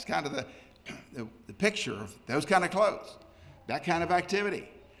kind of the picture of those kind of clothes, that kind of activity.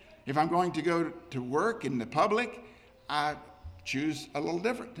 If I'm going to go to work in the public, I choose a little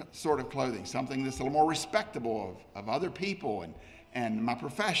different sort of clothing, something that's a little more respectable of other people and my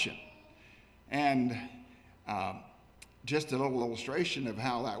profession. And just a little illustration of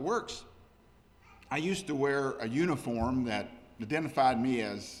how that works. I used to wear a uniform that identified me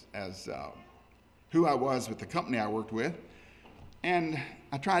as who I was with the company I worked with. And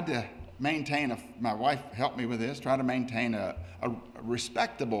I tried to maintain, my wife helped me with this, try to maintain a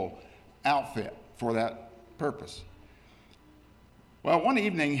respectable outfit for that purpose. Well, one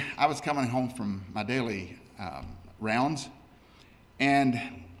evening I was coming home from my daily rounds, and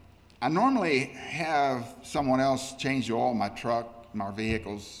I normally have someone else change the oil in my truck, my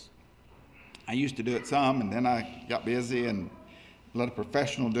vehicles. I used to do it some, and then I got busy and let a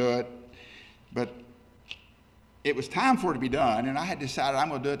professional do it. But it was time for it to be done, and I had decided I'm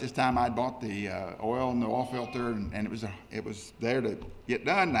going to do it this time. I'd bought the oil and the oil filter, and it was there to get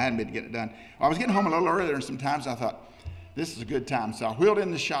done, and I hadn't been to get it done. Well, I was getting home a little earlier, and sometimes I thought, this is a good time. So I wheeled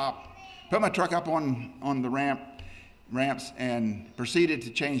in the shop, put my truck up on the ramps, and proceeded to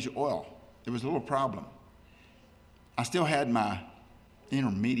change the oil. There was a little problem. I still had my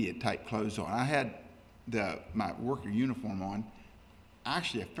intermediate type clothes on. I had my worker uniform on,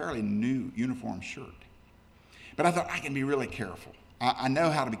 actually a fairly new uniform shirt. But I thought, I can be really careful. I know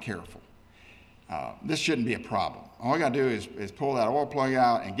how to be careful. This shouldn't be a problem. All I got to do is pull that oil plug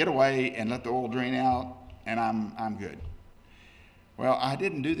out and get away and let the oil drain out, and I'm good. Well, I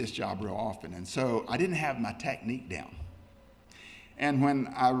didn't do this job real often, and so I didn't have my technique down. And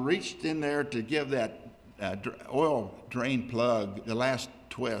when I reached in there to give that oil drain plug the last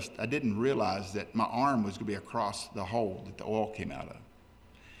twist, I didn't realize that my arm was going to be across the hole that the oil came out of.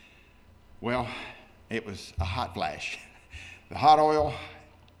 Well, it was a hot flash. The hot oil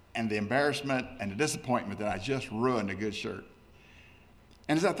and the embarrassment and the disappointment that I just ruined a good shirt.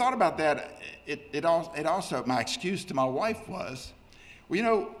 And as I thought about that, it also, my excuse to my wife was, well, you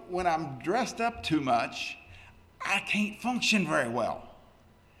know, when I'm dressed up too much, I can't function very well.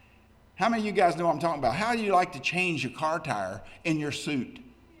 How many of you guys know what I'm talking about? How do you like to change your car tire in your suit?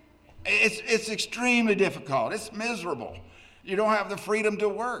 It's extremely difficult. It's miserable. You don't have the freedom to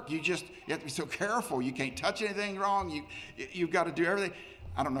work. You have to be so careful. You can't touch anything wrong. You've got to do everything.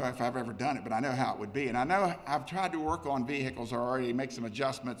 I don't know if I've ever done it, but I know how it would be. And I know I've tried to work on vehicles already, make some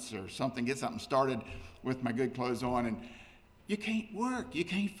adjustments or something, get something started with my good clothes on, and you can't work. You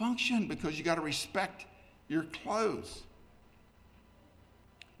can't function because you got to respect your clothes.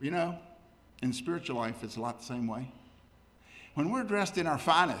 You know, in spiritual life, it's a lot the same way. When we're dressed in our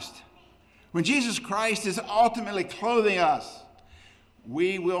finest, when Jesus Christ is ultimately clothing us,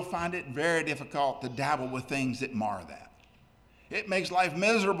 we will find it very difficult to dabble with things that mar that. It makes life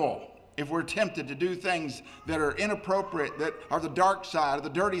miserable if we're tempted to do things that are inappropriate, that are the dark side or the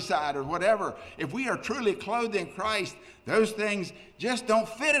dirty side or whatever. If we are truly clothed in Christ, those things just don't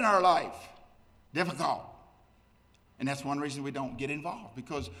fit in our life. Difficult. And that's one reason we don't get involved,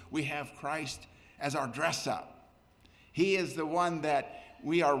 because we have Christ as our dress up. He is the one that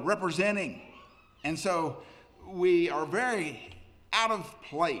we are representing. And so we are very out of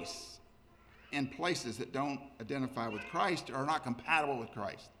place in places that don't identify with Christ or are not compatible with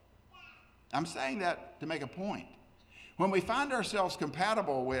Christ. I'm saying that to make a point. When we find ourselves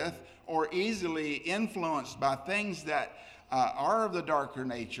compatible with or easily influenced by things that are of the darker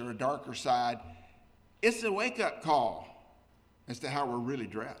nature, a darker side, it's a wake-up call as to how we're really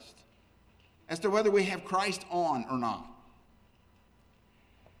dressed, as to whether we have Christ on or not.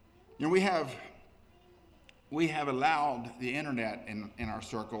 You know, we have allowed the internet in our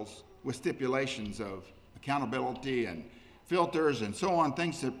circles with stipulations of accountability and filters and so on,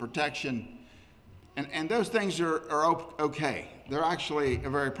 things of protection. And those things are okay. They're actually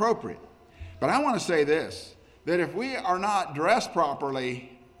very appropriate. But I want to say this, that if we are not dressed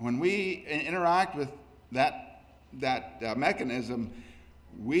properly when we interact with that mechanism,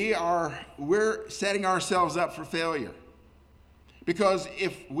 we're setting ourselves up for failure. Because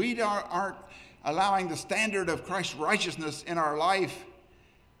if we aren't allowing the standard of Christ's righteousness in our life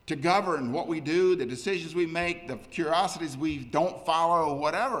to govern what we do, the decisions we make, the curiosities we don't follow,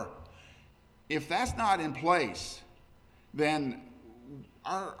 whatever, if that's not in place, then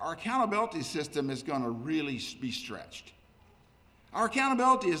our accountability system is going to really be stretched. Our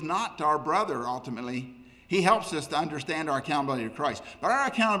accountability is not to our brother, ultimately. He helps us to understand our accountability to Christ. But our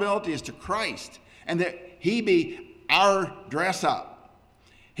accountability is to Christ, and that he be our dress up.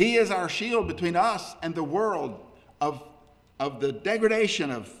 He is our shield between us and the world of the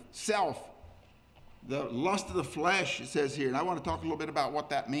degradation of self The lust of the flesh, it says here, and I want to talk a little bit about what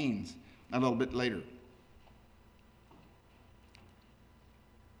that means a little bit later.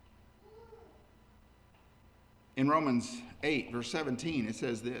 In Romans 8, verse 17, it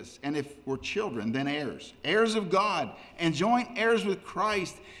says this, and if we're children, then heirs, heirs of God, and joint heirs with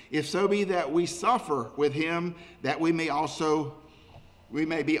Christ, if so be that we suffer with him, that we may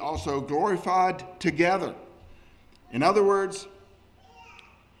be also glorified together. In other words,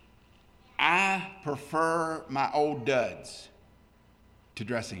 I prefer my old duds to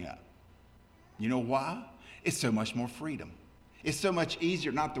dressing up. You know why? It's so much more freedom. It's so much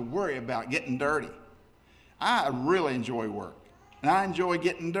easier not to worry about getting dirty. I really enjoy work, and I enjoy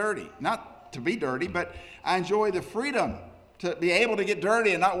getting dirty. Not to be dirty, but I enjoy the freedom to be able to get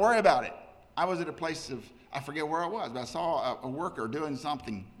dirty and not worry about it. I was at a place I forget where I was, but I saw a worker doing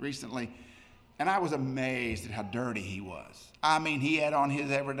something recently, and I was amazed at how dirty he was. I mean, he had on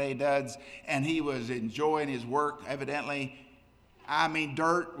his everyday duds, and he was enjoying his work, evidently. I mean,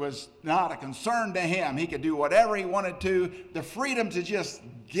 dirt was not a concern to him. He could do whatever he wanted to, the freedom to just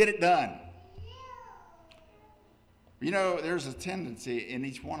get it done. You know, there's a tendency in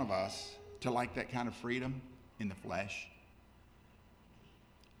each one of us to like that kind of freedom in the flesh.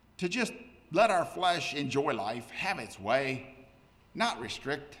 To just let our flesh enjoy life, have its way, not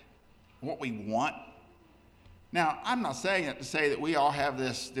restrict what we want. Now, I'm not saying that to say that we all have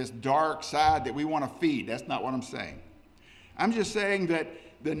this dark side that we want to feed. That's not what I'm saying. I'm just saying that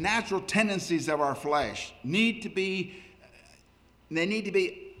the natural tendencies of our flesh need to be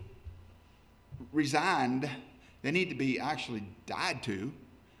resigned. They need to be actually died to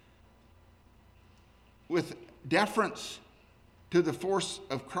with deference to the force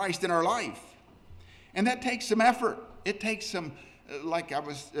of Christ in our life. And that takes some effort. It takes some, like I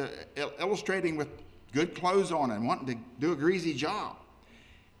was illustrating with good clothes on and wanting to do a greasy job.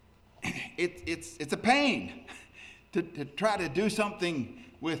 It's a pain to try to do something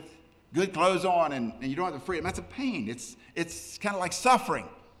with good clothes on and you don't have the freedom. That's a pain. It's kind of like suffering.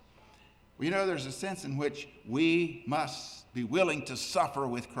 Well, you know, there's a sense in which we must be willing to suffer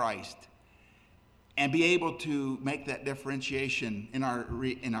with Christ and be able to make that differentiation in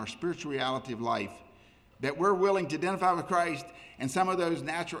our spiritual reality of life, that we're willing to identify with Christ, and some of those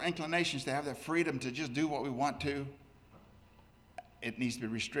natural inclinations to have that freedom to just do what we want to, it needs to be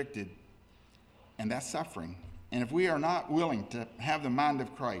restricted, and that's suffering. And if we are not willing to have the mind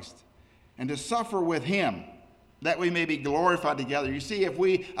of Christ and to suffer with him, that we may be glorified together. You see, if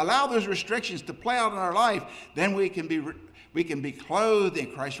we allow those restrictions to play out in our life, then we can be clothed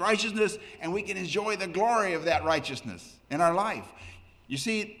in Christ's righteousness, and we can enjoy the glory of that righteousness in our life. You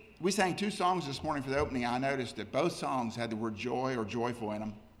see, we sang 2 songs this morning for the opening. I noticed that both songs had the word joy or joyful in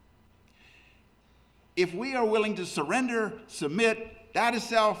them. If we are willing to surrender, submit, die to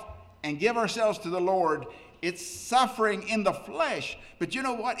self, and give ourselves to the Lord, it's suffering in the flesh. But you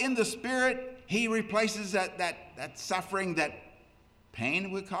know what? In the spirit, he replaces that suffering, that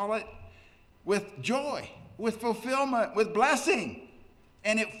pain, we call it, with joy, with fulfillment, with blessing.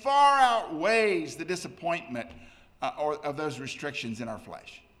 And it far outweighs the disappointment of those restrictions in our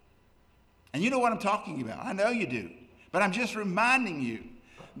flesh. And you know what I'm talking about. I know you do. But I'm just reminding you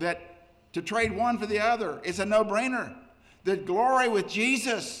that to trade one for the other is a no-brainer. The glory with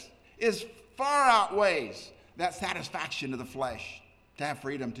Jesus is far outweighs that satisfaction of the flesh to have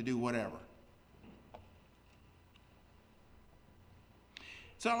freedom to do whatever.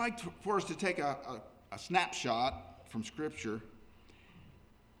 So I'd like for us to take a snapshot from Scripture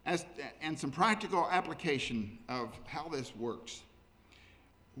and some practical application of how this works.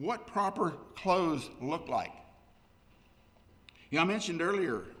 What proper clothes look like. You know, I mentioned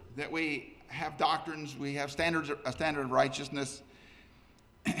earlier that we have doctrines, we have a standard of righteousness,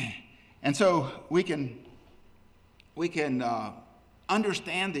 and so we can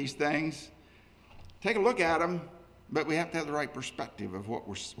understand these things, take a look at them, but we have to have the right perspective of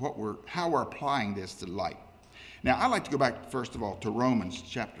how we're applying this to life. Now, I'd like to go back first of all to Romans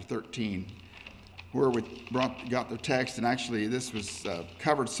chapter 13, where we got the text, and actually this was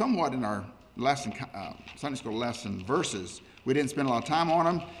covered somewhat in our lesson, Sunday school lesson verses. We didn't spend a lot of time on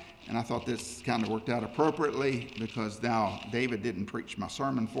them, and I thought this kind of worked out appropriately because now David didn't preach my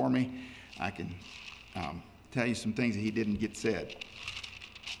sermon for me. I can tell you some things that he didn't get said.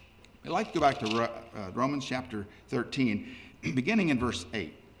 I'd like to go back to Romans chapter 13, beginning in verse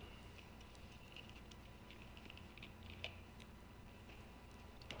 8.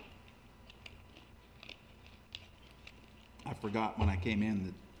 I forgot when I came in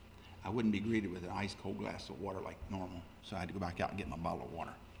that I wouldn't be greeted with an ice cold glass of water like normal, so I had to go back out and get my bottle of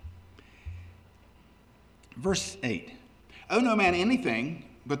water. Verse 8. Owe no man anything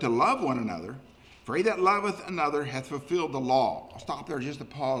but to love one another, For he that loveth another hath fulfilled the law. I'll stop there just to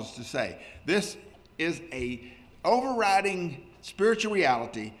pause to say, this is a overriding spiritual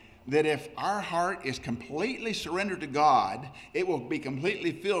reality that if our heart is completely surrendered to God, it will be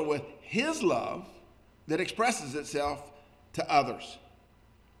completely filled with his love that expresses itself to others.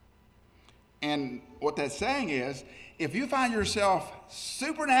 And what that's saying is, if you find yourself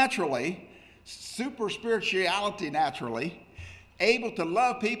supernaturally, super spirituality naturally, able to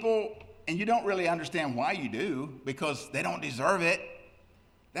love people, and you don't really understand why you do, because they don't deserve it,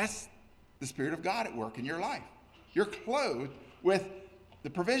 that's the Spirit of God at work in your life. You're clothed with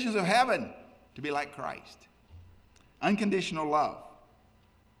the provisions of heaven to be like Christ. Unconditional love.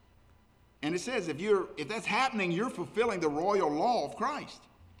 And it says if that's happening, you're fulfilling the royal law of Christ.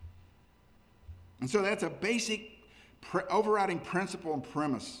 And so that's a basic overriding principle and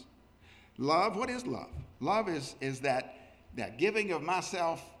premise. Love, what is love? Love is that giving of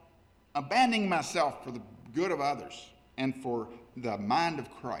myself, abandoning myself for the good of others and for the mind of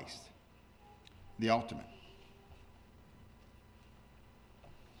Christ, the ultimate.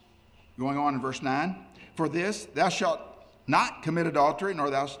 Going on in verse 9, for this, thou shalt not commit adultery, nor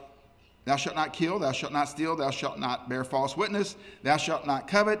thou shalt not kill, thou shalt not steal, thou shalt not bear false witness, thou shalt not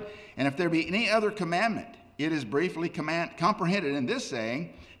covet. And if there be any other commandment, it is briefly comprehended in this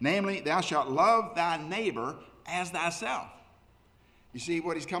saying, namely, thou shalt love thy neighbor as thyself. You see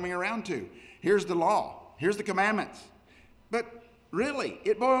what he's coming around to. Here's the law. Here's the commandments. But really,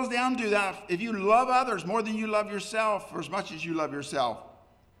 it boils down to that if you love others more than you love yourself, or as much as you love yourself,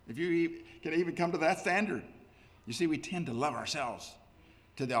 if you can even come to that standard, you see, we tend to love ourselves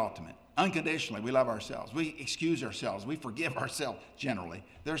to the ultimate. Unconditionally, we love ourselves. We excuse ourselves. We forgive ourselves generally.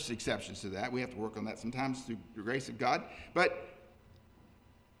 There's exceptions to that. We have to work on that sometimes through the grace of God. But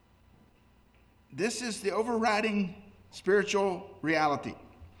this is the overriding spiritual reality.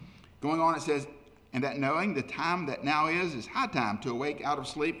 Going on, it says, and that knowing the time that now is high time to awake out of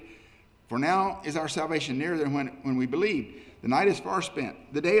sleep. For now is our salvation nearer than when we believed. The night is far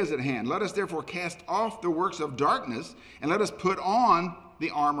spent. The day is at hand. Let us therefore cast off the works of darkness, and let us put on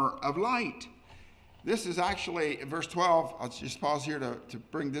the armor of light. This is actually, verse 12, I'll just pause here to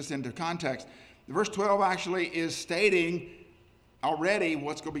bring this into context. Verse 12 actually is stating already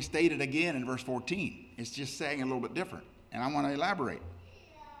what's going to be stated again in verse 14. It's just saying a little bit different, and I want to elaborate.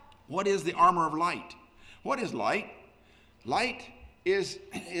 What is the armor of light? What is light? Light is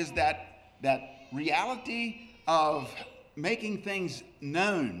that reality of making things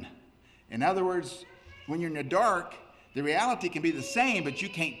known. In other words, when you're in the dark, the reality can be the same, but you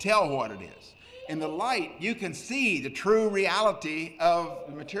can't tell what it is. In the light, you can see the true reality of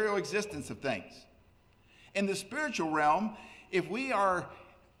the material existence of things. In the spiritual realm, if we are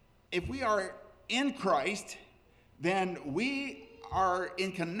in Christ, then we are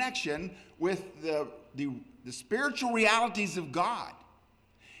in connection with the spiritual realities of God.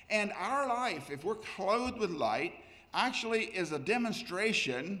 And our life, if we're clothed with light, actually is a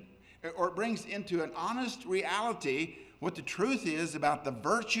demonstration, or it brings into an honest reality what the truth is about the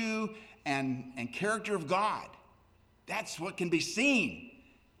virtue and character of God. That's what can be seen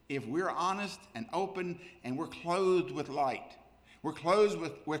if we're honest and open and we're clothed with light. We're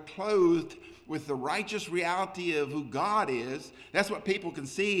clothed with the righteous reality of who God is. That's what people can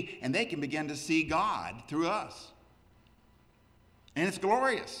see, and they can begin to see God through us. And it's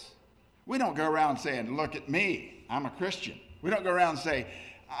glorious. We don't go around saying, look at me, I'm a Christian. We don't go around and say,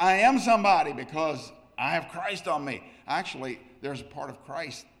 I am somebody because I have Christ on me. Actually, there's a part of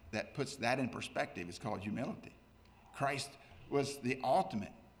Christ that puts that in perspective. It's called humility. Christ was the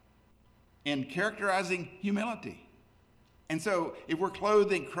ultimate in characterizing humility. And so if we're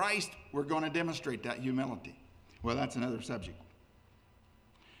clothed in Christ, we're going to demonstrate that humility. Well, that's another subject.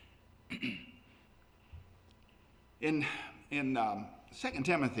 In 2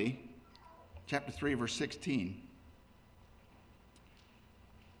 Timothy chapter 3, verse 16,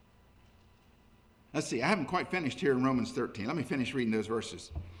 let's see, I haven't quite finished here in Romans 13. Let me finish reading those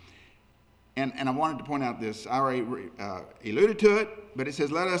verses. And I wanted to point out this. I already alluded to it, but it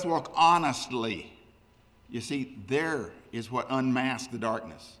says, let us walk honestly. You see, there is what unmasks the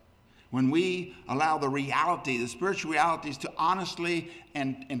darkness. When we allow the reality, the spiritual realities to honestly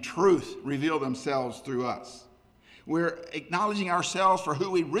and truth reveal themselves through us. We're acknowledging ourselves for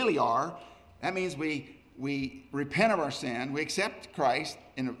who we really are. That means we repent of our sin. We accept Christ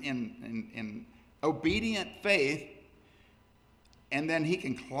in obedient faith, and then he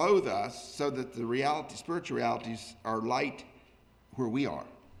can clothe us so that the reality, spiritual realities are light where we are.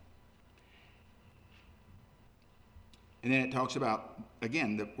 And then it talks about,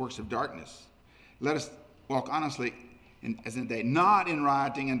 again, the works of darkness. Let us walk honestly as in day, not in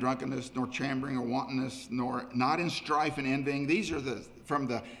rioting and drunkenness, nor chambering or wantonness, nor not in strife and envying. These are from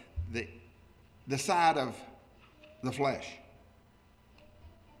the side of the flesh,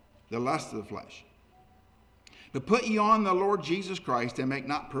 the lust of the flesh. But put ye on the Lord Jesus Christ, and make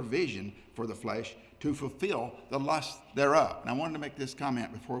not provision for the flesh to fulfill the lust thereof. And I wanted to make this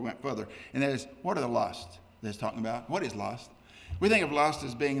comment before we went further, and that is, what are the lusts that it's talking about? What is lust? We think of lust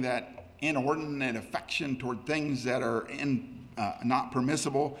as being that inordinate affection toward things that are not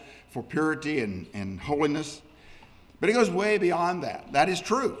permissible for purity and holiness. But it goes way beyond that. That is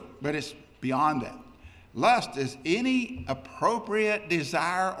true, but it's beyond that. Lust is any appropriate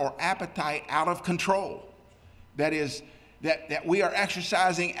desire or appetite out of control. That is, that we are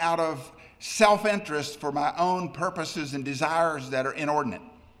exercising out of self-interest for my own purposes and desires that are inordinate.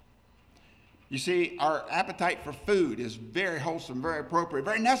 You see, our appetite for food is very wholesome, very appropriate,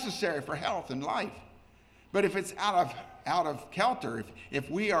 very necessary for health and life. But if it's out of kilter, if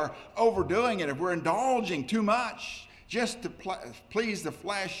we are overdoing it, if we're indulging too much just to please the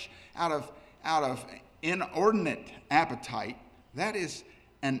flesh out of inordinate appetite, that is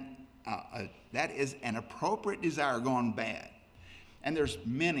an appropriate desire gone bad. And there's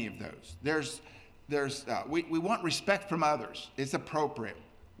many of those. We want respect from others. It's appropriate.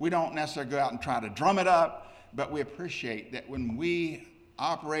 We don't necessarily go out and try to drum it up, but we appreciate that when we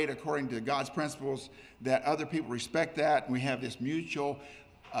operate according to God's principles, that other people respect that, and we have this mutual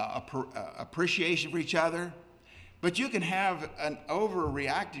appreciation for each other. But you can have an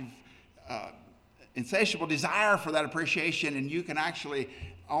overreactive, insatiable desire for that appreciation, and you can actually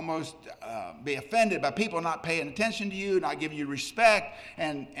almost be offended by people not paying attention to you, not giving you respect,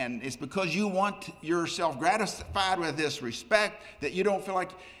 and it's because you want yourself gratified with this respect that you don't feel like.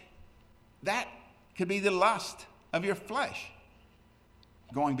 That could be the lust of your flesh,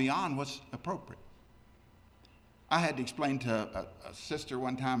 going beyond what's appropriate. I had to explain to a sister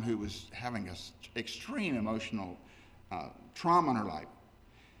one time who was having an extreme emotional trauma in her life,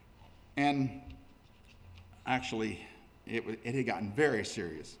 and actually it had gotten very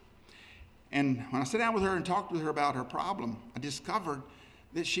serious. And when I sat down with her and talked with her about her problem, I discovered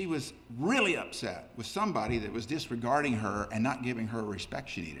that she was really upset with somebody that was disregarding her and not giving her respect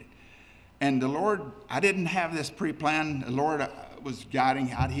she needed. And the Lord, I didn't have this pre-planned. The Lord was guiding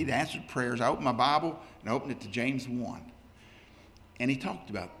how He'd answered prayers. I opened my Bible and opened it to James 1. And he talked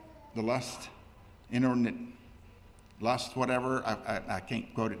about the lust, inordinate lust, whatever. I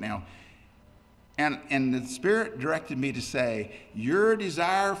can't quote it now. And the Spirit directed me to say, your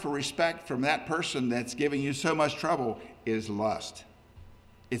desire for respect from that person that's giving you so much trouble is lust.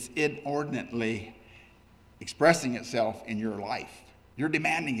 It's inordinately expressing itself in your life. You're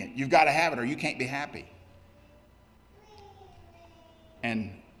demanding it. You've got to have it or you can't be happy.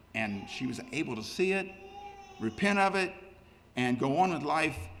 And she was able to see it, repent of it, and go on with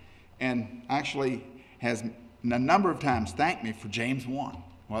life, and actually has a number of times thanked me for James 1.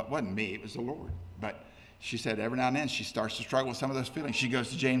 Well, it wasn't me, it was the Lord. But she said every now and then she starts to struggle with some of those feelings. She goes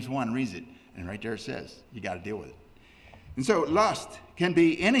to James 1 and reads it, and right there it says, you got to deal with it. And so lust can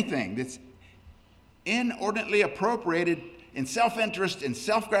be anything that's inordinately appropriated in self-interest and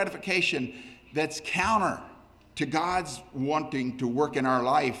self-gratification that's counter to God's wanting to work in our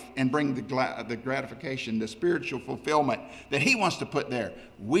life and bring the gratification, the spiritual fulfillment that He wants to put there.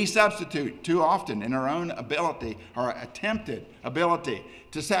 We substitute too often in our own ability, our attempted ability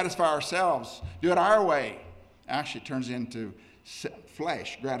to satisfy ourselves, do it our way. Actually, it turns into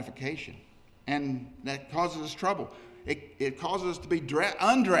flesh gratification, and that causes us trouble. It causes us to be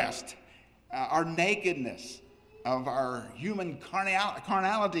undressed. Our nakedness of our human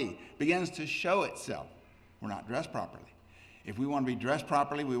carnality begins to show itself. We're not dressed properly. If we want to be dressed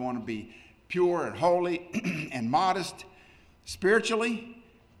properly, we want to be pure and holy and modest spiritually,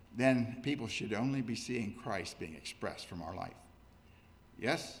 then people should only be seeing Christ being expressed from our life.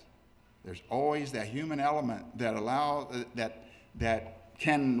 Yes, there's always that human element that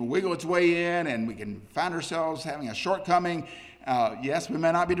can wiggle its way in, and we can find ourselves having a shortcoming. Yes, we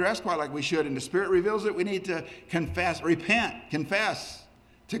may not be dressed quite like we should, and the Spirit reveals it. We need to confess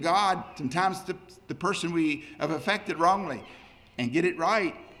to God, sometimes the person we have affected wrongly, and get it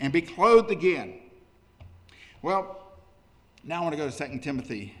right and be clothed again. Well, now I want to go to 2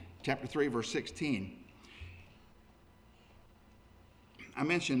 Timothy chapter 3, verse 16. I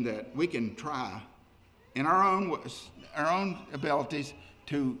mentioned that we can try in our own abilities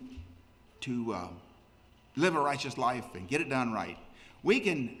to live a righteous life and get it done right. We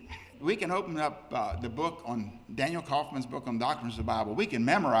can open up the book on Daniel Kaufman's book on Doctrines of the Bible. We can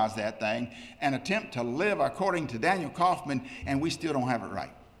memorize that thing and attempt to live according to Daniel Kaufman, and we still don't have it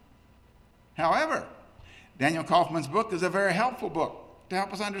right. However, Daniel Kaufman's book is a very helpful book to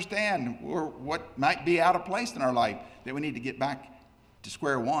help us understand what might be out of place in our life that we need to get back to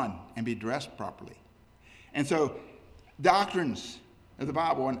square one and be dressed properly. And so doctrines of the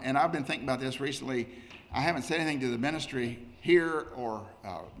Bible, and I've been thinking about this recently. I haven't said anything to the ministry here or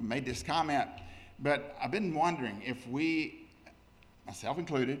made this comment, but I've been wondering if we, myself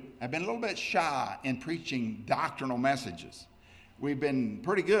included, have been a little bit shy in preaching doctrinal messages. We've been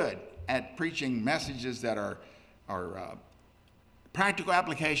pretty good at preaching messages that are practical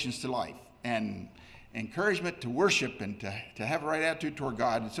applications to life and encouragement to worship and to have a right attitude toward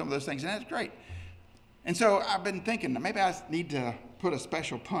God and some of those things, and that's great. And so I've been thinking maybe I need to put a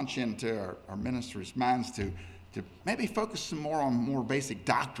special punch into our ministers' minds to maybe focus some more on more basic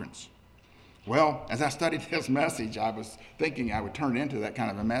doctrines. Well, as I studied this message, I was thinking I would turn it into that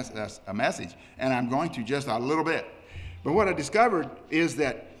kind of a message, and I'm going to just a little bit. But what I discovered is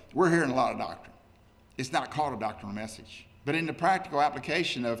that we're hearing a lot of doctrine. It's not called a doctrinal message. But in the practical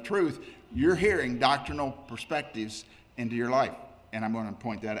application of truth, you're hearing doctrinal perspectives into your life. And I'm going to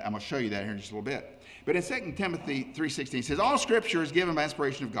point that out. I'm going to show you that here in just a little bit. But in 2 Timothy 3:16, it says, all Scripture is given by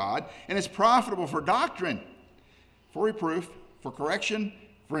inspiration of God, and is profitable for doctrine, for reproof, for correction,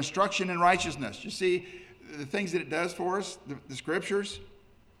 for instruction in righteousness. You see the things that it does for us, the Scriptures,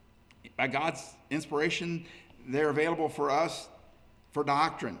 by God's inspiration, they're available for us for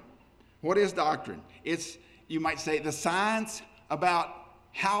doctrine. What is doctrine? It's, you might say, the science about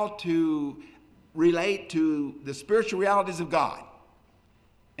how to relate to the spiritual realities of God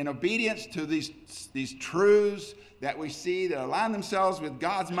in obedience to these truths that we see that align themselves with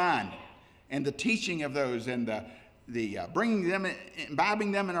God's mind, and the teaching of those, and the bringing them,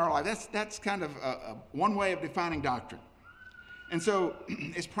 imbibing them in our life. That's kind of one way of defining doctrine. And so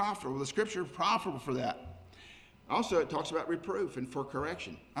it's profitable. The Scripture is profitable for that. Also, it talks about reproof and for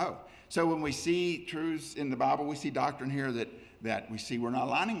correction. So when we see truths in the Bible, we see doctrine here that we see we're not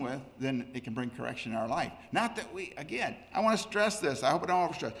aligning with, then it can bring correction in our life. Not that we, again, I want to stress this. I hope I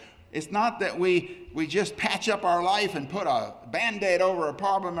don't overstress. It's not that we just patch up our life and put a Band-Aid over a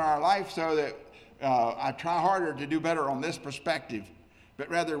problem in our life so that I try harder to do better on this perspective, but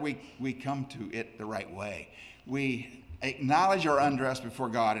rather we come to it the right way. We acknowledge our undress before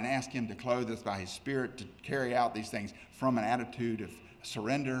God and ask Him to clothe us by His Spirit to carry out these things from an attitude of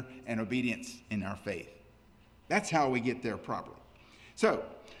surrender and obedience in our faith. That's how we get there properly. So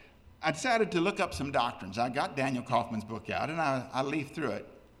I decided to look up some doctrines. I got Daniel Kaufman's book out, and I leafed through it.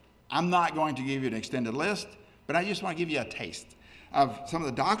 I'm not going to give you an extended list, but I just want to give you a taste of some of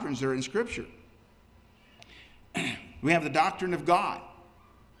the doctrines that are in Scripture. We have the doctrine of God,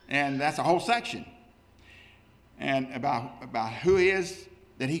 and that's a whole section. And about who He is,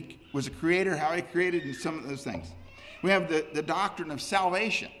 that He was a creator, how He created, and some of those things. We have the doctrine of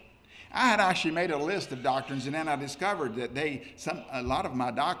salvation. I had actually made a list of doctrines, and then I discovered that a lot of my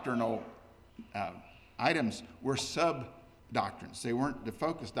doctrinal items were sub-doctrines. They weren't the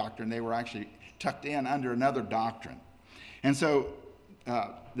focus doctrine. They were actually tucked in under another doctrine. And so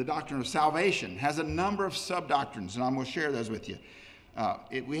the doctrine of salvation has a number of sub-doctrines, and I'm going to share those with you.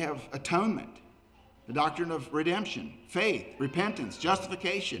 We have atonement, the doctrine of redemption, faith, repentance,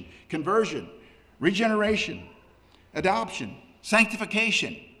 justification, conversion, regeneration, adoption,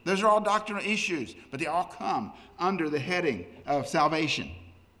 sanctification. Those are all doctrinal issues, but they all come under the heading of salvation.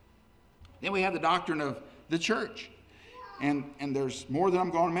 Then we have the doctrine of the church. And there's more that I'm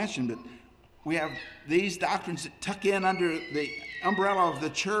going to mention, but we have these doctrines that tuck in under the umbrella of the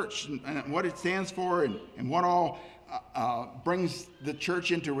church and what it stands for and what all brings the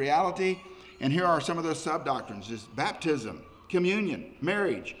church into reality. And here are some of those sub-doctrines. There's baptism, communion,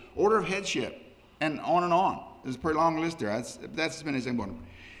 marriage, order of headship, and on and on. There's a pretty long list there. That's as many as I'm going to.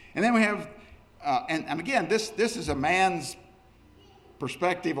 And then we have, and again, this is a man's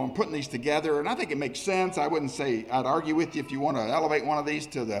perspective on putting these together, and I think it makes sense. I wouldn't say I'd argue with you if you want to elevate one of these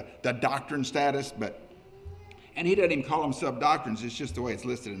to the doctrine status, and he doesn't even call them sub-doctrines. It's just the way it's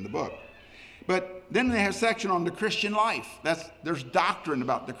listed in the book. But then they have a section on the Christian life. There's doctrine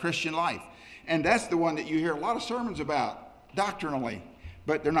about the Christian life, and that's the one that you hear a lot of sermons about doctrinally,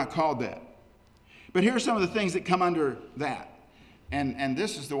 but they're not called that. But here are some of the things that come under that. And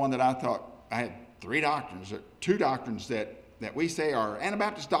this is the one that I thought I had two doctrines that we say are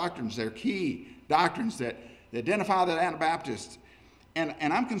Anabaptist doctrines. They're key doctrines that identify the Anabaptists. And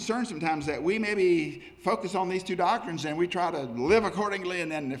I'm concerned sometimes that we maybe focus on these two doctrines and we try to live accordingly, and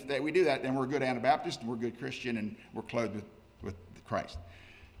then if we do that, then we're good Anabaptist and we're good Christian and we're clothed with Christ.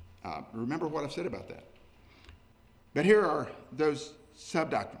 Remember what I've said about that. But here are those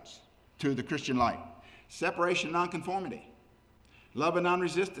sub-doctrines to the Christian life. Separation and nonconformity. Love and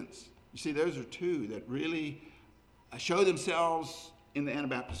non-resistance. You see, those are two that really show themselves in the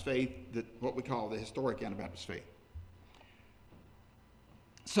Anabaptist faith, what we call the historic Anabaptist faith.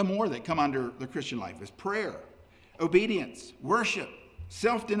 Some more that come under the Christian life is prayer, obedience, worship,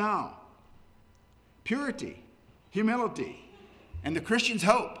 self-denial, purity, humility, and the Christian's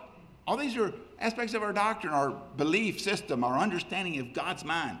hope. All these are aspects of our doctrine, our belief system, our understanding of God's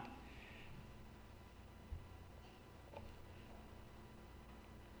mind.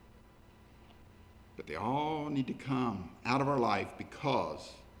 But they all need to come out of our life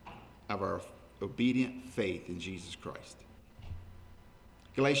because of our obedient faith in Jesus Christ.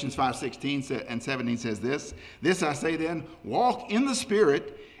 Galatians 5:16 and 17 says this, "This I say then, walk in the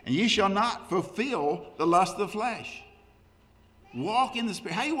Spirit, and ye shall not fulfill the lust of the flesh." Walk in the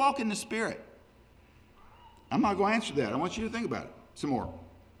Spirit. How do you walk in the Spirit? I'm not going to answer that. I want you to think about it some more.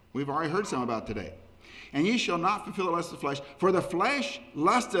 We've already heard some about today. "And ye shall not fulfill the lust of the flesh, for the flesh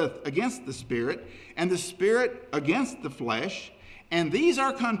lusteth against the Spirit, and the Spirit against the flesh, and these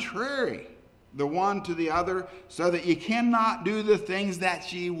are contrary the one to the other, so that ye cannot do the things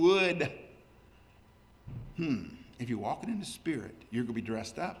that ye would." If you're walking in the Spirit, you're going to be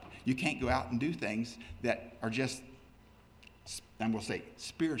dressed up. You can't go out and do things that are just, I'm going to say,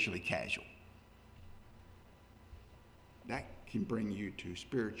 spiritually casual. That can bring you to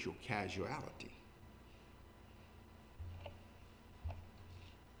spiritual casuality.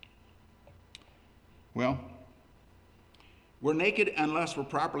 Well, we're naked unless we're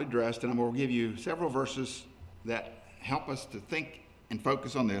properly dressed, and I'm going to give you several verses that help us to think and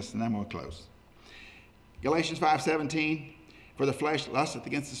focus on this, and then we'll close. Galatians 5:17, "For the flesh lusteth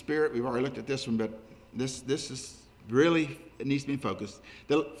against the Spirit." We've already looked at this one, but this is really, it needs to be focused.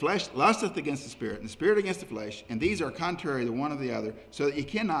 "The flesh lusteth against the Spirit, and the Spirit against the flesh, and these are contrary the one of the other, so that ye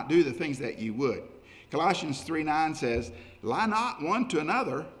cannot do the things that ye would." Colossians 3:9 says, "Lie not one to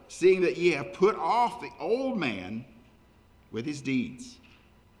another, seeing that ye have put off the old man with his deeds."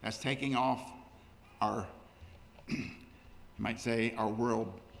 That's taking off our, you might say, our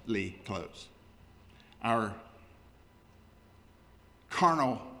worldly clothes, our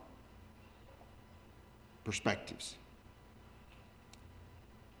carnal perspectives.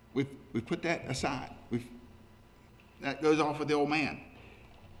 We've put that aside. That goes off with the old man.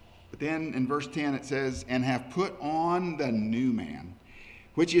 But then in verse 10 it says, "And have put on the new man,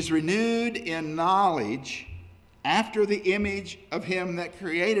 which is renewed in knowledge after the image of him that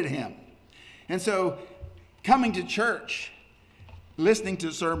created him." And so coming to church, listening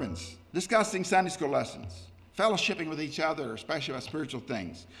to sermons, discussing Sunday school lessons, fellowshipping with each other, especially about spiritual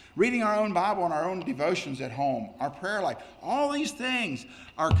things, reading our own Bible and our own devotions at home, our prayer life, all these things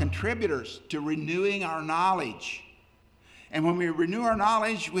are contributors to renewing our knowledge. And when we renew our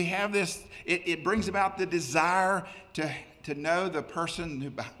knowledge, we have this, it brings about the desire to know the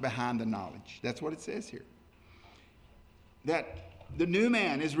person behind the knowledge. That's what it says here. That the new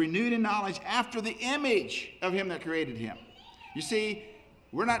man is renewed in knowledge after the image of him that created him. You see,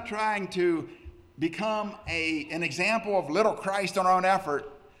 we're not trying to become an example of little Christ on our own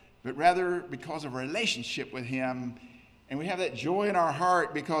effort, but rather because of a relationship with him. And we have that joy in our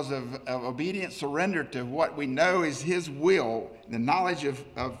heart because of obedient surrender to what we know is his will, the knowledge of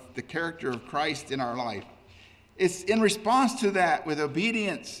the character of Christ in our life. It's in response to that, with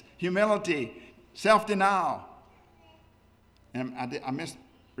obedience, humility, self-denial. And I missed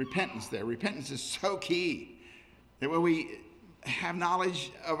repentance there. Repentance is so key. That when we have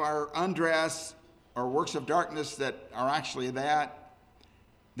knowledge of our undress or works of darkness that are actually that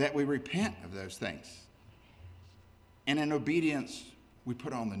we repent of those things. And in obedience, we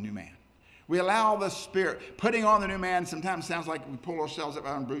put on the new man. We allow the Spirit. Putting on the new man sometimes sounds like we pull ourselves up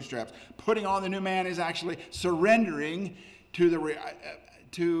on bootstraps. Putting on the new man is actually surrendering to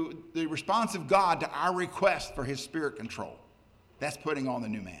the response of God to our request for his Spirit control. That's putting on the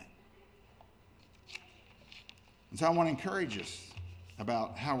new man. And so I want to encourage us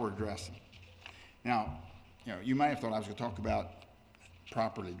about how we're dressing. Now, you may have thought I was going to talk about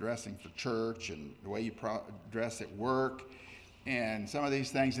properly dressing for church and the way you dress at work and some of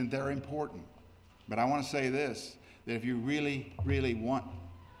these things, and they're important. But I want to say this, that if you really, really want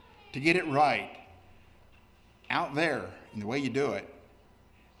to get it right out there in the way you do it,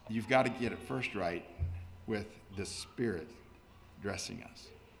 you've got to get it first right with the Spirit dressing us.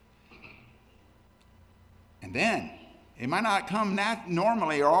 And then, it might not come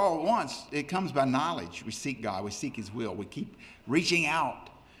normally or all at once. It comes by knowledge. We seek God. We seek his will. We keep reaching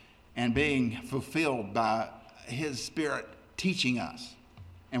out and being fulfilled by his Spirit teaching us.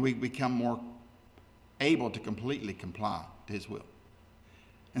 And we become more able to completely comply to his will.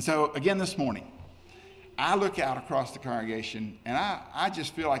 And so, again this morning, I look out across the congregation, and I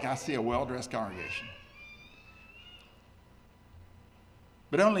just feel like I see a well-dressed congregation.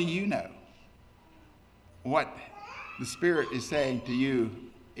 But only you know what the Spirit is saying to you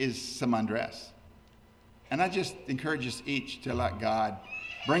is some undress. And I just encourage us each to let God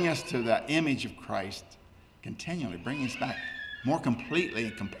bring us to the image of Christ continually, bring us back more completely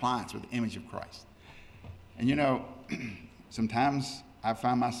in compliance with the image of Christ. And you know, sometimes I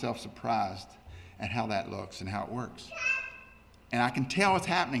find myself surprised at how that looks and how it works. And I can tell it's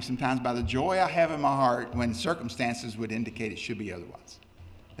happening sometimes by the joy I have in my heart when circumstances would indicate it should be otherwise.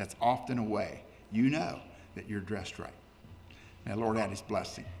 That's often a way you know that you're dressed right. May the Lord add his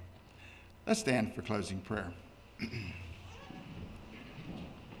blessing. Let's stand for closing prayer.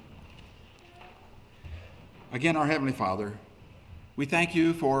 Again, our Heavenly Father, we thank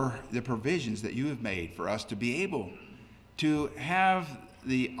you for the provisions that you have made for us to be able to have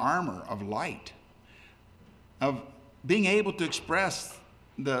the armor of light, of being able to express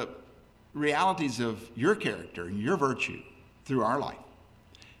the realities of your character and your virtue through our life.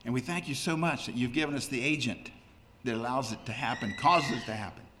 And we thank you so much that you've given us the agent that allows it to happen, causes it to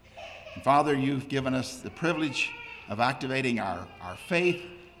happen. And Father, you've given us the privilege of activating our faith.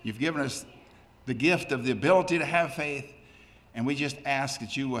 You've given us the gift of the ability to have faith. And we just ask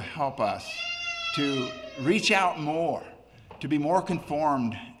that you will help us to reach out more, to be more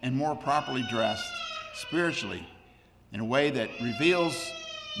conformed and more properly dressed spiritually in a way that reveals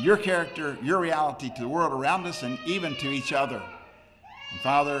your character, your reality to the world around us and even to each other. And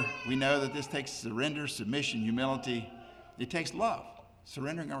Father, we know that this takes surrender, submission, humility. It takes love,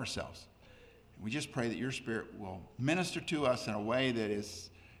 surrendering ourselves. And we just pray that your Spirit will minister to us in a way that is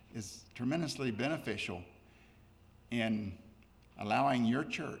tremendously beneficial in allowing your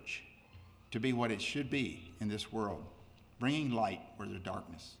church to be what it should be in this world, bringing light where there's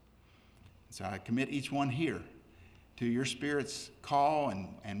darkness. So I commit each one here to your Spirit's call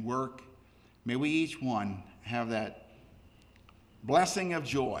and work. May we each one have that blessing of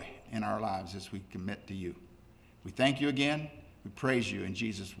joy in our lives as we commit to you. We thank you again. We praise you in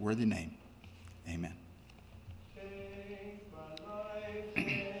Jesus' worthy name. Amen.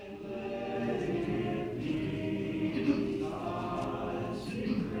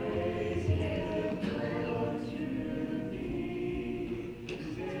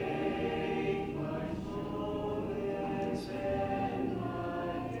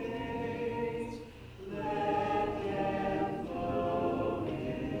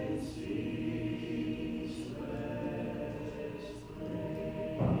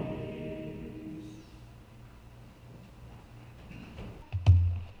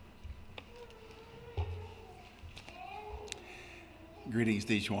 Greetings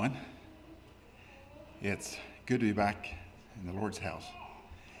to each one. It's good to be back in the Lord's house.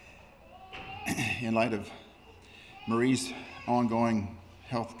 In light of Marie's ongoing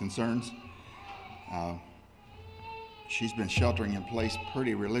health concerns, she's been sheltering in place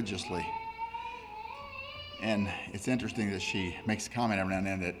pretty religiously. And it's interesting that she makes a comment every now and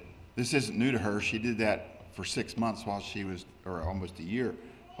then that this isn't new to her. She did that for 6 months while she was, or almost a year,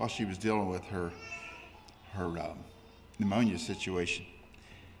 while she was dealing with her pneumonia situation.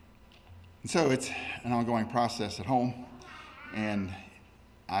 And so it's an ongoing process at home, and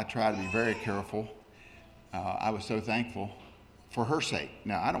I try to be very careful. I was so thankful for her sake.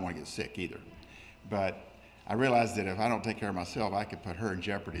 Now, I don't want to get sick either, but I realized that if I don't take care of myself, I could put her in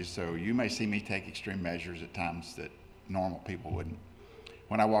jeopardy. So you may see me take extreme measures at times that normal people wouldn't.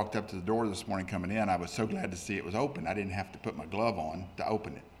 When I walked up to the door this morning coming in, I was so glad to see it was open. I didn't have to put my glove on to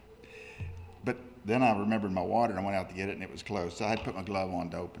open it. But then I remembered my water, and I went out to get it, and it was closed. So I had to put my glove on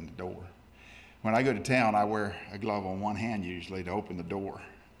to open the door. When I go to town, I wear a glove on one hand usually to open the door,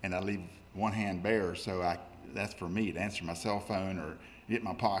 and I leave one hand bare, so that's for me to answer my cell phone or get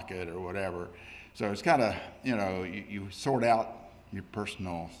my pocket or whatever. So it's kind of, you sort out your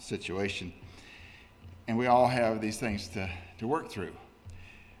personal situation. And we all have these things to work through.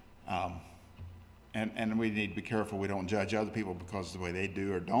 And we need to be careful we don't judge other people because of the way they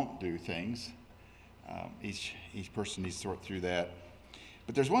do or don't do things. Each person needs to sort through that.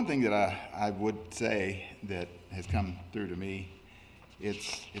 But there's one thing that I would say that has come through to me.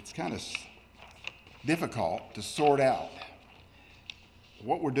 It's kind of difficult to sort out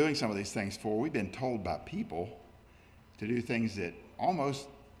what we're doing some of these things for. We've been told by people to do things that almost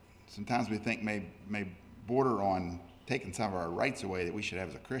sometimes we think may border on taking some of our rights away that we should have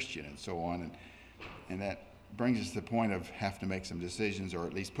as a Christian and so on. And that brings us to the point of having to make some decisions, or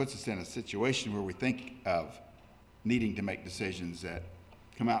at least puts us in a situation where we think of needing to make decisions that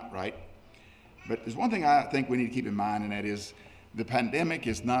come out right. But there's one thing I think we need to keep in mind, and that is the pandemic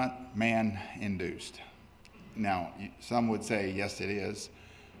is not man-induced. Now, some would say, yes, it is.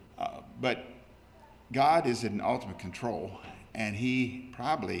 But God is in ultimate control, and he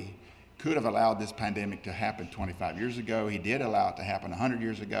probably could have allowed this pandemic to happen 25 years ago. He did allow it to happen 100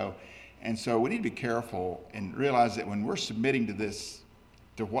 years ago. And so we need to be careful and realize that when we're submitting to this,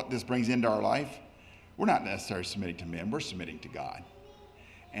 to what this brings into our life, we're not necessarily submitting to men, we're submitting to God.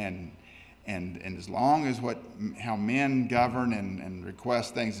 And as long as how men govern and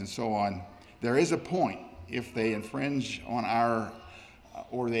request things and so on, there is a point if they infringe on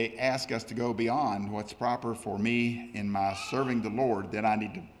or they ask us to go beyond what's proper for me in my serving the Lord, then I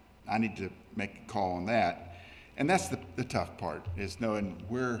need to make a call on that. And that's the tough part, is knowing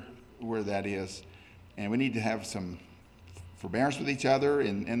where that is. And we need to have some forbearance with each other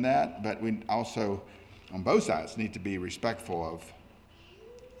in that, but we also, on both sides, need to be respectful of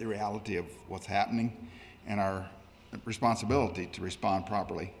the reality of what's happening and our responsibility to respond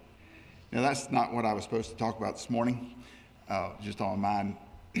properly. Now, that's not what I was supposed to talk about this morning. Just on mind,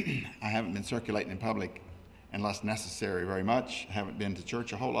 I haven't been circulating in public unless necessary very much. I haven't been to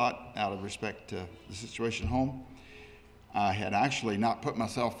church a whole lot out of respect to the situation at home. I had actually not put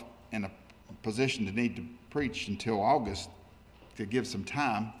myself in a position to need to preach until August to give some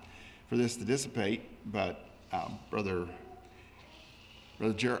time for this to dissipate, but Brother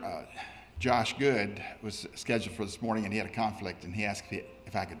Josh Good was scheduled for this morning, and he had a conflict, and he asked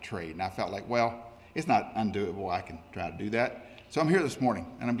if I could trade. And I felt like, well, it's not undoable. I can try to do that. So I'm here this morning,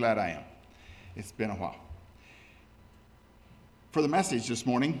 and I'm glad I am. It's been a while. For the message this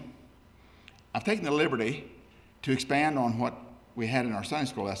morning, I've taken the liberty to expand on what we had in our Sunday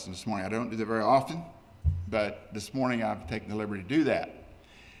school lesson this morning. I don't do that very often, but this morning I've taken the liberty to do that.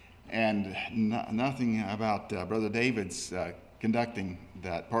 And nothing about Brother David's conducting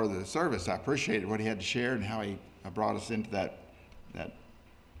that part of the service. I appreciated what he had to share and how he brought us into that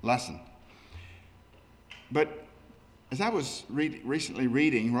lesson. But as I was recently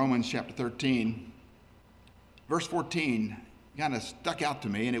reading Romans chapter 13, verse 14 kind of stuck out to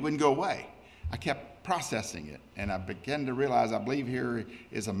me, and it wouldn't go away. I kept processing it, and I began to realize I believe here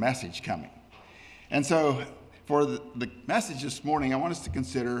is a message coming. And so for the message this morning, I want us to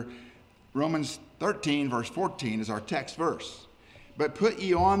consider Romans 13, verse 14 as our text verse. But put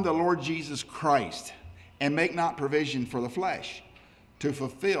ye on the Lord Jesus Christ, and make not provision for the flesh, to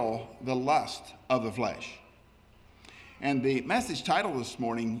fulfill the lust of the flesh. And the message title this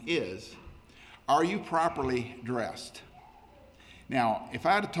morning is, Are You Properly Dressed? Now, if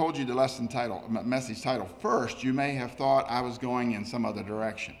I had told you the message title first, you may have thought I was going in some other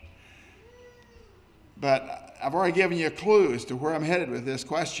direction. But I've already given you a clue as to where I'm headed with this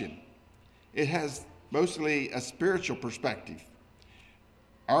question. It has mostly a spiritual perspective.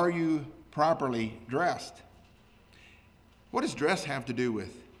 Are you properly dressed? What does dress have to do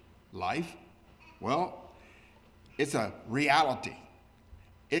with life? Well, it's a reality.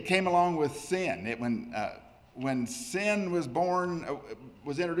 It came along with sin. When sin was born,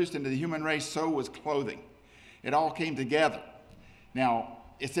 was introduced into the human race, so was clothing. It all came together. Now,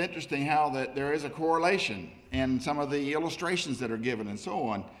 it's interesting how that there is a correlation in some of the illustrations that are given and so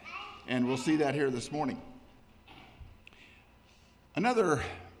on, and we'll see that here this morning. Another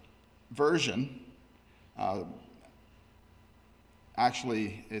version,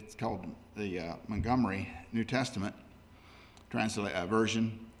 actually it's called the Montgomery New Testament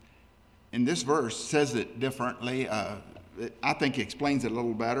version. In this verse says it differently. I think it explains it a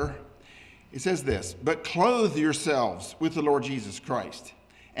little better. It says this, but clothe yourselves with the Lord Jesus Christ,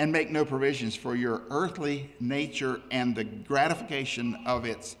 and make no provisions for your earthly nature and the gratification of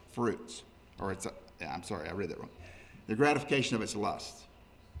its fruits. I'm sorry, I read that wrong. The gratification of its lusts.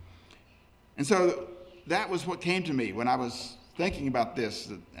 And so that was what came to me when I was thinking about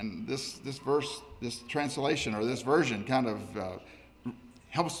this. And this verse, this translation or this version kind of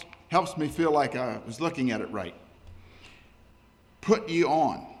helps me feel like I was looking at it right. Put ye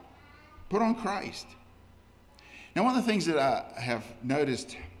on. Put on Christ. Now, one of the things that I have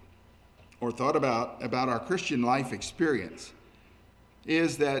noticed or thought about our Christian life experience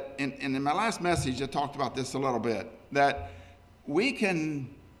is that, and in my last message I talked about this a little bit, that we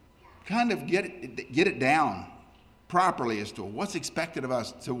can kind of get it down properly as to what's expected of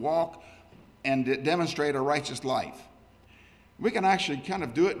us to walk and demonstrate a righteous life. We can actually kind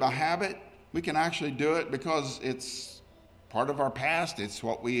of do it by habit. We can actually do it because it's part of our past. It's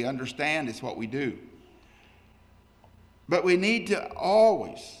what we understand. It's what we do. But we need to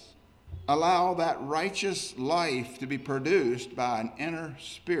always allow that righteous life to be produced by an inner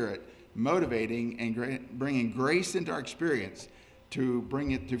spirit, motivating and bringing grace into our experience to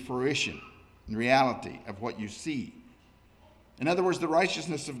bring it to fruition, in reality of what you see. In other words, the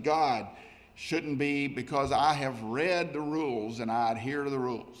righteousness of God shouldn't be because I have read the rules and I adhere to the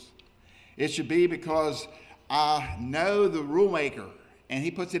rules. It should be because I know the rule maker and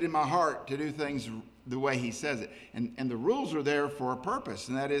he puts it in my heart to do things the way he says it. And the rules are there for a purpose,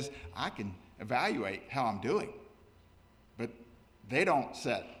 and that is I can evaluate how I'm doing. But they don't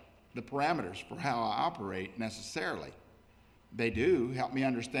set the parameters for how I operate necessarily. They do help me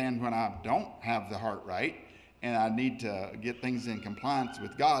understand when I don't have the heart right and I need to get things in compliance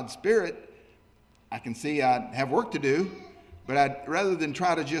with God's Spirit. I can see I have work to do, but rather than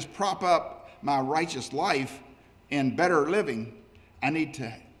try to just prop up my righteous life in better living, I need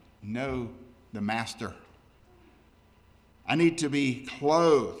to know the Master. I need to be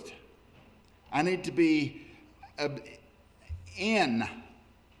clothed. I need to be in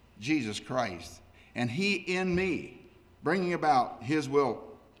Jesus Christ, and he in me, bringing about his will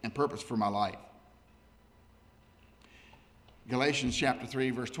and purpose for my life. Galatians chapter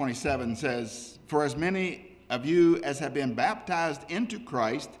 3, verse 27 says, "For as many of you as have been baptized into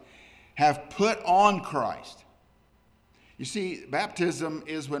Christ have put on Christ." You see, baptism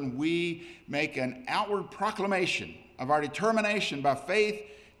is when we make an outward proclamation of our determination by faith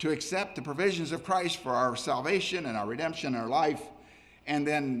to accept the provisions of Christ for our salvation and our redemption in our life. And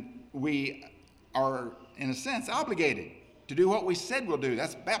then we are, in a sense, obligated to do what we said we'll do.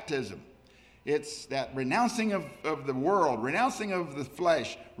 That's baptism. It's that renouncing of the world, renouncing of the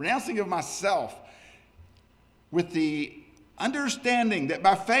flesh, renouncing of myself, with the understanding that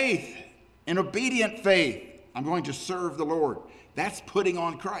by faith, in obedient faith, I'm going to serve the Lord. That's putting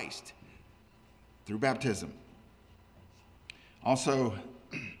on Christ through baptism. Also,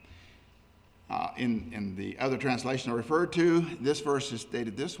 in the other translation I referred to, this verse is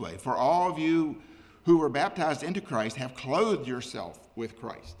stated this way: "For all of you who were baptized into Christ have clothed yourself with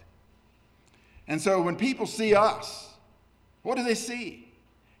Christ." And so when people see us, what do they see?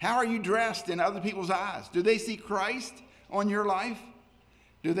 How are you dressed in other people's eyes? Do they see Christ on your life?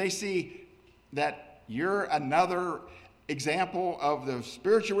 Do they see that you're another example of the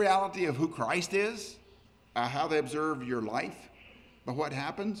spiritual reality of who Christ is? How they observe your life, but what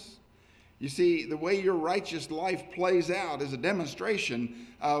happens? You see, the way your righteous life plays out is a demonstration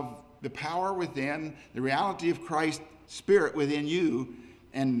of the power within, the reality of Christ's Spirit within you.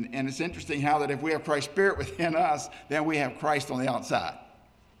 And it's interesting how that if we have Christ's Spirit within us, then we have Christ on the outside.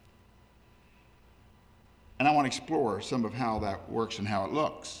 And I want to explore some of how that works and how it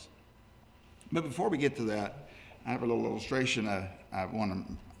looks. But before we get to that, I have a little illustration I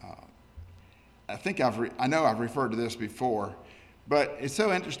want to, I know I've referred to this before, but it's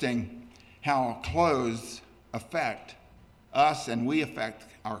so interesting how clothes affect us and we affect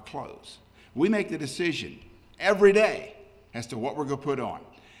our clothes. We make the decision every day as to what we're going to put on.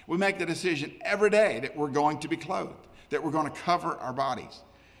 We make the decision every day that we're going to be clothed, that we're going to cover our bodies.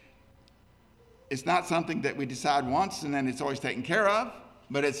 It's not something that we decide once and then it's always taken care of,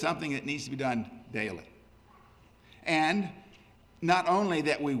 but it's something that needs to be done daily. And not only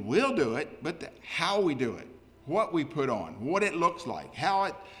that we will do it, but how we do it, what we put on, what it looks like, how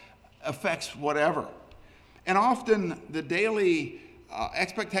it affects whatever. And often the daily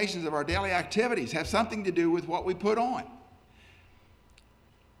expectations of our daily activities have something to do with what we put on.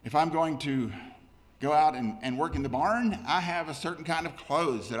 If I'm going to go out and work in the barn, I have a certain kind of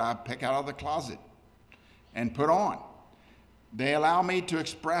clothes that I pick out of the closet and put on. They allow me to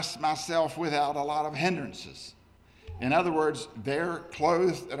express myself without a lot of hindrances. In other words, they're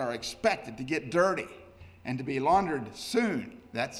clothes that are expected to get dirty and to be laundered soon. That's